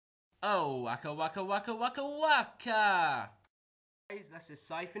Oh, waka waka waka waka waka! Guys, this is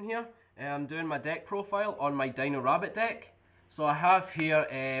Siphon here. I'm doing my deck profile on my Dino Rabbit deck. So I have here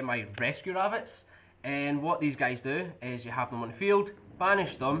my rescue rabbits, and what these guys do is you have them on the field,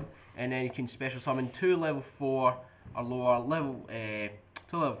 banish them, and then you can special summon two level 4 or lower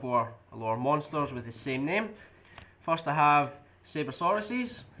monsters with the same name. First I have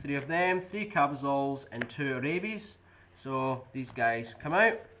Sabrosauruses, 3 of them, 3 Cabazols and 2 Davies. So these guys come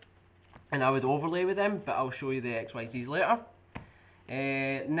out, and I would overlay with them, but I'll show you the XYZs later.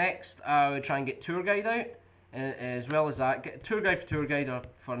 Next, I would try and get Tour Guide out, as well as that, get Tour Guide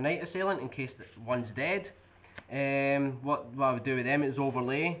for Night Assailant in case one's dead. What I would do with them is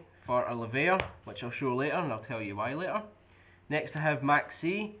overlay for a Levair, which I'll show later, and I'll tell you why later. Next, I have Max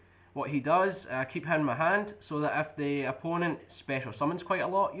C. What he does, I keep him in my hand, so that if the opponent special summons quite a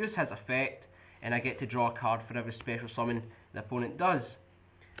lot, use his effect, and I get to draw a card for every special summon the opponent does.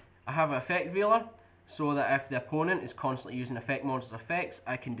 I have an effect veiler, so that if the opponent is constantly using effect monsters effects,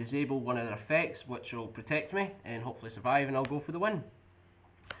 I can disable one of their effects, which will protect me and hopefully survive, and I'll go for the win.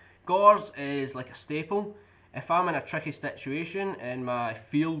 Gores is like a staple. If I'm in a tricky situation and my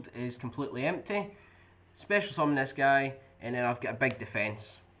field is completely empty, special summon this guy, and then I've got a big defense.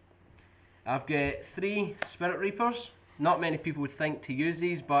 I've got 3 Spirit Reapers. Not many people would think to use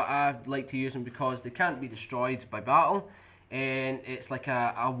these, but I like to use them because they can't be destroyed by battle, and it's like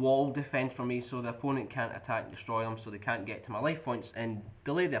a wall defense for me, so the opponent can't attack and destroy them, so they can't get to my life points and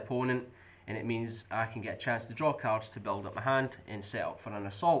delay the opponent, and it means I can get a chance to draw cards to build up my hand and set up for an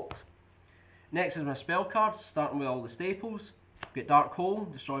assault. Next is my spell cards, starting with all the staples. Get Dark Hole,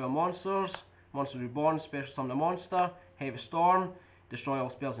 destroy all monsters, Monster Reborn, special summon a monster, Heavy Storm, destroy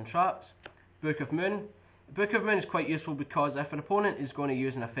all spells and traps. Book of Moon. Book of Moon is quite useful because if an opponent is going to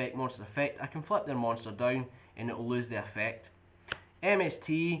use an effect monster effect, I can flip their monster down and it will lose the effect.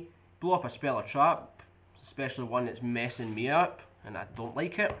 MST, blow up a spell or trap, especially one that's messing me up and I don't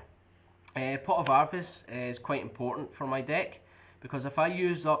like it. Pot of Arthas is quite important for my deck because if I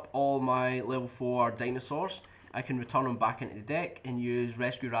use up all my level 4 dinosaurs, I can return them back into the deck and use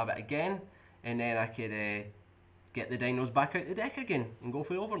Rescue Rabbit again, and then I could get the dinos back out the deck again and go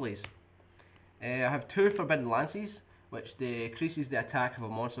for the overlays. I have 2 Forbidden Lances, which decreases the attack of a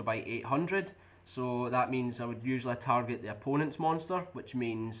monster by 800, so that means I would usually target the opponent's monster, which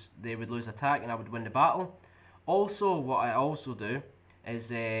means they would lose attack and I would win the battle. Also, what I also do is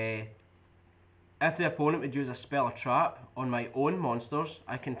if the opponent would use a spell or trap on my own monsters,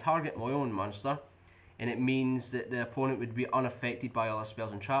 I can target my own monster, and it means that the opponent would be unaffected by other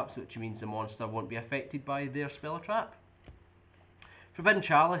spells and traps, which means the monster won't be affected by their spell or trap. Forbidden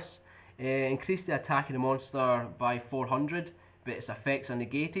Chalice. Increase the attack of the monster by 400, but its effects are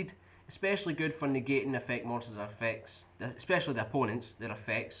negated. Especially good for negating effect monsters' effects, especially the opponents, their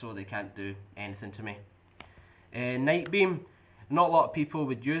effects, so they can't do anything to me. Night Beam. Not a lot of people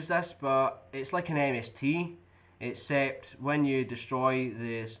would use this, but it's like an MST, except when you destroy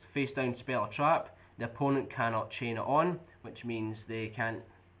the face down spell or trap, the opponent cannot chain it on, which means they can't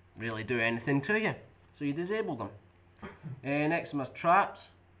really do anything to you, so you disable them. Next is traps.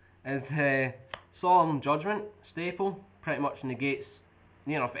 Is Solemn Judgment, staple, pretty much negates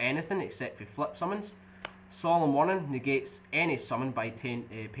near enough anything except for flip summons. Solemn Warning negates any summon by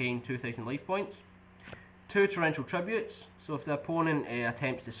paying 2000 life points. 2 Torrential Tributes, so if the opponent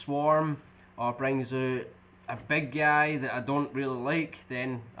attempts to swarm or brings out a big guy that I don't really like,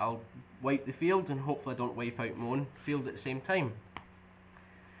 then I'll wipe the field and hopefully I don't wipe out my own field at the same time.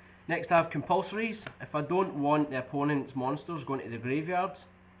 Next I have Compulsories. If I don't want the opponent's monsters going to the graveyards,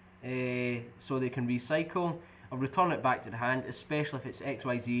 so they can recycle, I'll return it back to the hand, especially if it's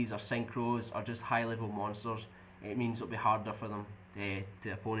XYZs or Synchros or just high level monsters. It means it'll be harder for them,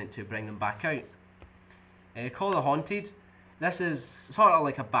 the opponent, to bring them back out. Call of the Haunted. This is sort of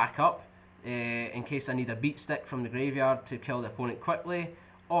like a backup in case I need a beat stick from the graveyard to kill the opponent quickly,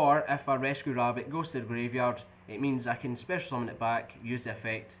 or if a Rescue Rabbit goes to the graveyard, it means I can special summon it back, use the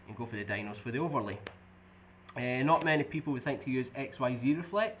effect and go for the dinos for the overlay. Not many people would think to use XYZ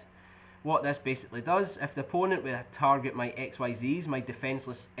Reflect. What this basically does, if the opponent would target my XYZs, my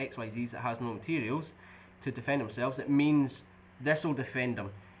defenseless XYZs that has no materials, to defend themselves, it means this will defend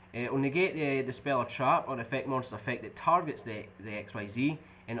them. It will negate the spell or trap or effect monster effect that targets the XYZ,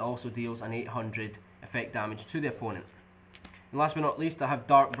 and it also deals an 800 effect damage to the opponent. And last but not least, I have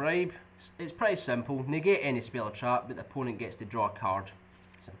Dark Bribe. It's pretty simple, negate any spell or trap, but the opponent gets to draw a card.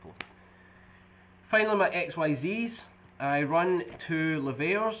 Simple. Finally, my XYZs. I run 2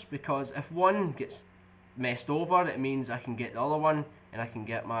 Levairs because if one gets messed over, it means I can get the other one and I can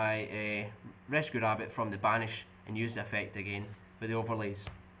get my Rescue Rabbit from the banish and use the effect again for the overlays.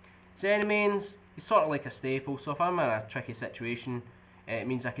 Centimanes, he's sort of like a staple, so if I'm in a tricky situation, it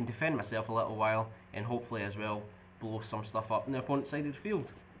means I can defend myself a little while, and hopefully as well blow some stuff up on the opponent's side of the field.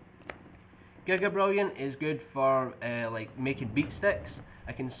 Giga Brilliant is good for like making beat sticks.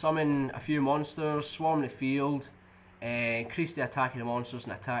 I can summon a few monsters, swarm the field, increase the attack of the monsters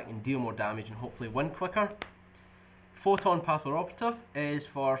and attack and deal more damage and hopefully win quicker. Photon Pathoperative is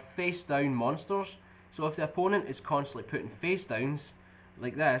for face down monsters. So if the opponent is constantly putting face downs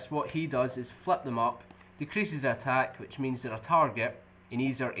like this, what he does is flip them up, decreases the attack, which means they're a target and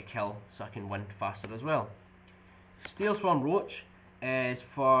easier to kill, so I can win faster as well. Steel Swarm Roach is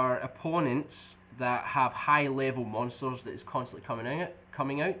for opponents that have high level monsters that is constantly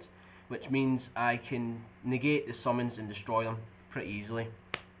coming out, which means I can negate the summons and destroy them pretty easily.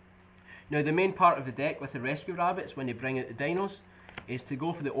 Now the main part of the deck with the Rescue Rabbits when they bring out the Dinos is to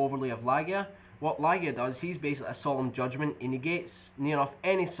go for the overlay of Lagia. What Lagia does, he's basically a Solemn Judgment. He negates near enough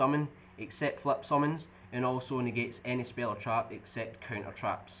any summon except flip summons, and also negates any spell or trap except counter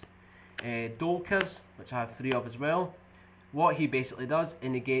traps. Dolkas, which I have 3 of as well, what he basically does, he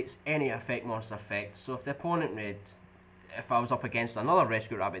negates any effect monster effect. So if the opponent if I was up against another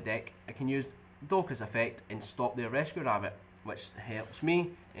Rescue Rabbit deck, I can use Dolkas effect and stop their Rescue Rabbit, which helps me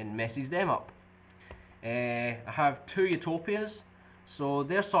and messes them up. I have 2 Utopias, so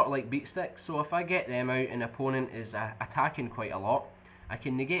they're sort of like beat sticks, so if I get them out and the opponent is attacking quite a lot, I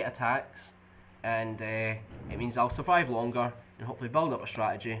can negate attacks, and it means I'll survive longer and hopefully build up a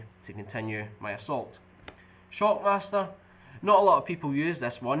strategy to continue my assault. Shockmaster, not a lot of people use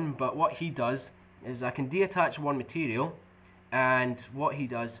this one, but what he does is I can deattach one material, and what he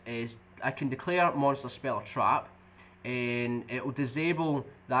does is I can declare monster spell or trap, and it will disable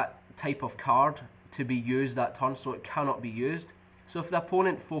that type of card to be used that turn, so it cannot be used. So if the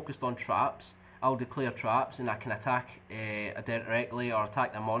opponent focused on traps, I'll declare traps and I can attack directly or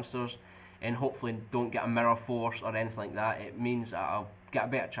attack the monsters, and hopefully don't get a mirror force or anything like that. It means that I'll get a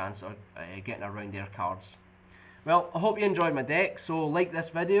better chance of getting around their cards. Well, I hope you enjoyed my deck, so like this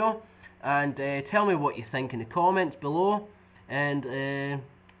video and tell me what you think in the comments below, and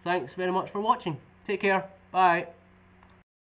thanks very much for watching. Take care, bye.